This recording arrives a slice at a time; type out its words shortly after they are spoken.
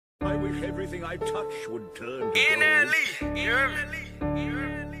wish everything I touch would turn to NSTV. You heard me?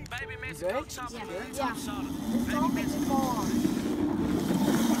 Baby, man, yeah. This all makes it fall off.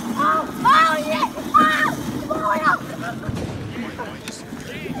 Oh, yeah!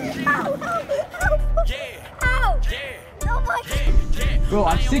 Bro,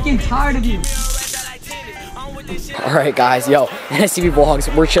 I'm sick and tired of you. Alright guys, yo, NSTV vlogs,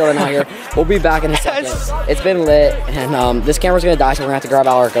 we're chilling out here. We'll be back in a second. It's been lit, and this camera's gonna die, so we're gonna have to grab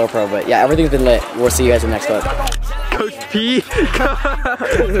out our GoPro, but yeah, everything's been lit. We'll see you guys in the next clip. Coach P.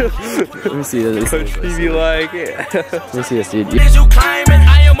 Let me see this. Coach P be like, Let me see this, dude. You climbing,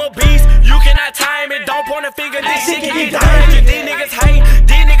 I am a beast. You cannot time it. Don't point a finger. This shit can get done. These niggas hate.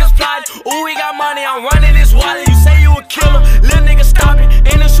 These niggas plot. Ooh, we got money. I'm running this wallet. You say you a killer. Little nigga stop it.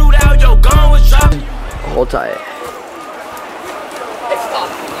 In the shootout, your gun was dropping. Hold tight.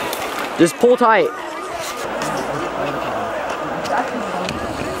 Just pull tight.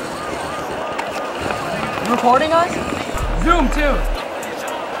 You recording us? Zoom too.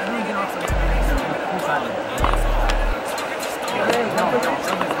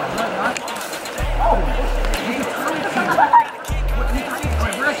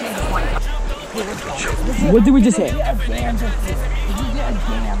 What did we just hit?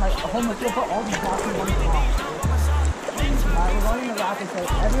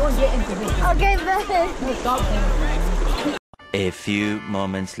 Okay, then. A few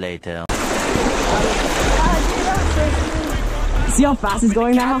moments later. See how fast it's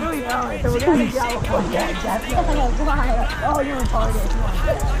going now? Oh, you're retarded.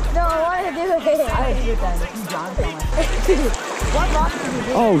 No, I wanted to do it.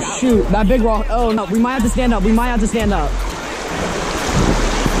 Oh shoot, that big rock. Oh no, we might have to stand up. We might have to stand up.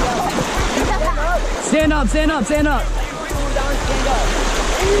 Stand up, stand up, stand up.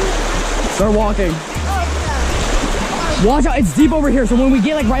 Start walking. Watch out, it's deep over here, so when we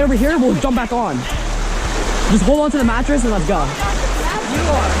get like right over here, we'll jump back on. Just hold on to the mattress and let's go.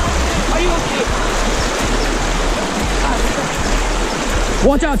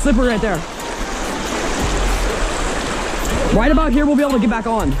 Watch out, slippery right there. Right about here, we'll be able to get back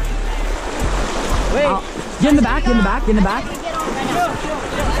on. Wait. Get in the back, get in the back, get in the back.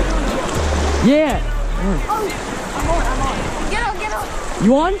 Yeah. I'm on. Get on.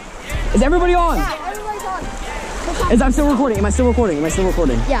 You on? Is everybody on? Yeah, everybody's on. I'm still recording? Am I still recording? Am I still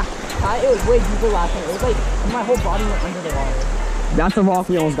recording? Yeah. It was way deeper last time. It was like my whole body went under the water. That's the rock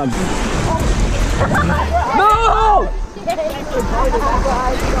we almost got. No!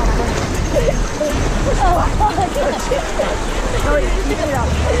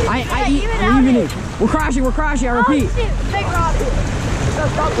 I'm evening. We're crashing, I repeat. Big rock.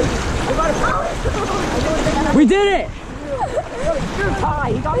 We did it! You're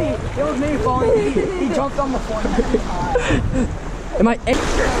high. He got me. It was me falling. He jumped on the floor. Am I? I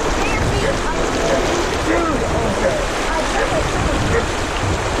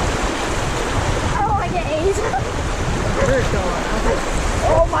don't want to get A's.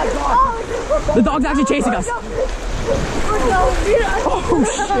 Oh my god. The dog's actually chasing us. Oh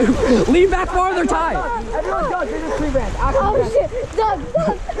shoot! Lean back farther, Ty. Everyone go. There's a tree branch. Oh shit! Doug.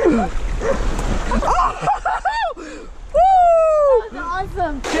 Woo! That was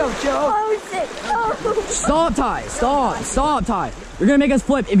awesome. Chill. Oh shit! Oh. Stop, Ty. Stop, Ty. You're gonna make us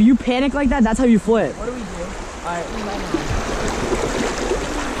flip. If you panic like that, that's how you flip. What do we do? Alright, we might know.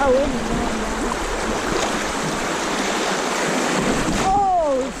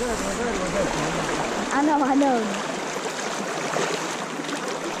 Oh, we're good. I know.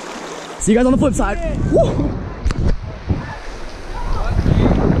 See you guys on the flip side. Woo!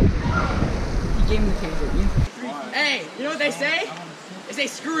 He gave me the taser. Hey, you know what they say? They say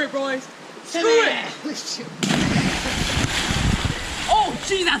screw it, boys. Screw it! Oh,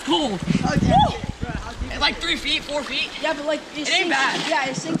 geez, that's cold. Okay. Like 3 feet, 4 feet. Yeah, but like it ain't bad. Yeah,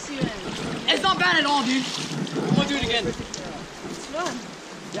 it sinks you in. It's not bad at all, dude. I'm gonna do it again. It's fun.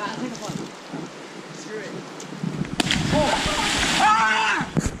 Yeah, I think it's fun. Screw it. Oh. Ah!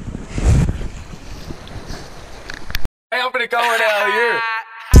 Hey, I'm finna go in out here.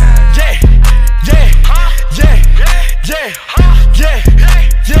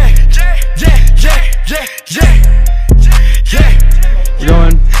 You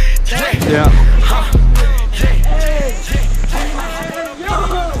going? Yeah. How?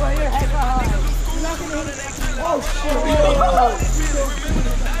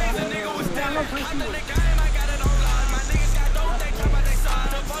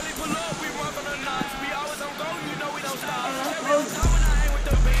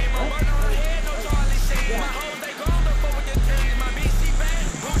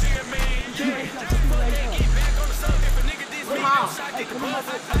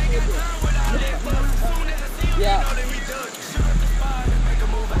 Yeah.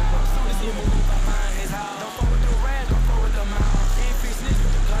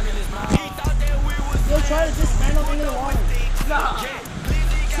 Yo, try to just stand up into the water. Nah.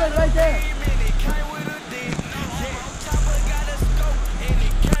 It's like right there.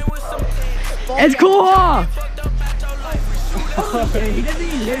 It's cool, huh? He doesn't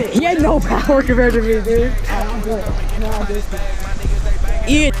even hit it. He had no power compared to me, dude. I'm good. No, I'm good.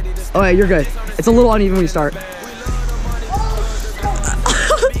 Ian. Oh, yeah, you're good. It's a little uneven when you start.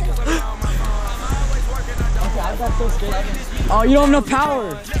 Oh, you don't have enough power.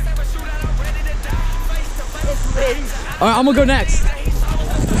 All right, I'm gonna go next.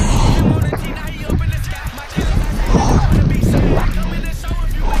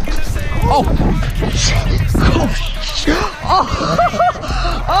 Oh.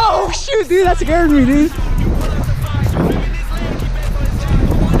 Oh, shoot, dude, that scared me, dude.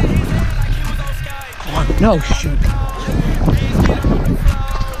 Come on, no, shoot.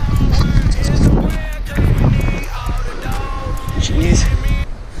 Jeez.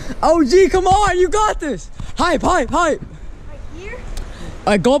 OG, come on, you got this. Hype, hype, hype. Right here?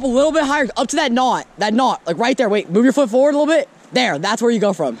 All right, go up a little bit higher, up to that knot, like right there. Wait, move your foot forward a little bit. There, that's where you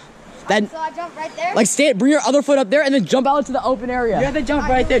go from. Then, So I jump right there? like, bring your other foot up there and then jump out into the open area. You have to jump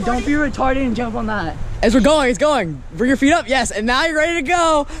right there. Don't be retarded and jump on that. As we're going, it's going. Bring your feet up, yes, and now you're ready to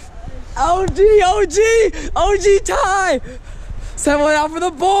go. OG, Ty. Set one out for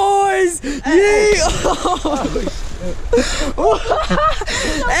the boys. Yee.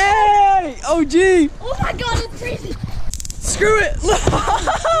 Hey, OG. Oh my god, it's crazy. Screw it.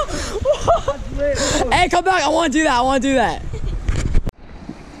 Hey, come back. I want to do that.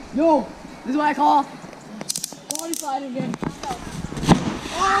 Yo, this is what I call body sliding again. Oh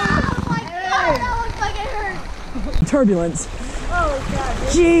my god, that looks like it hurt. Turbulence. Oh god,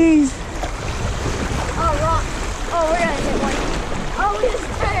 dude. Jeez. Oh, rock. Oh, we're gonna hit one. Oh, we just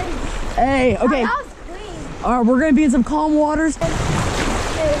turned. Hey, okay. That was clean. All right, we're gonna be in some calm waters. There we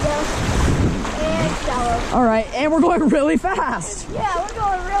go. And shallow. All right, and we're going really fast. Yeah, we're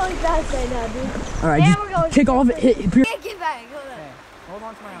going really fast right now, dude. All right, And just we're going kick off. Hit. Get back. Hold on. Hold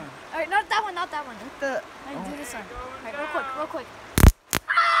on to my arm. Alright, not that one. Do this one. Alright, real quick.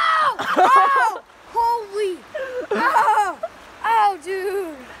 Ow! Ow! Holy! Ow! Ow,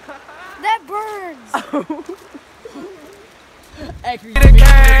 dude! That burns! Hey, The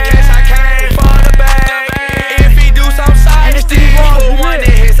cash, I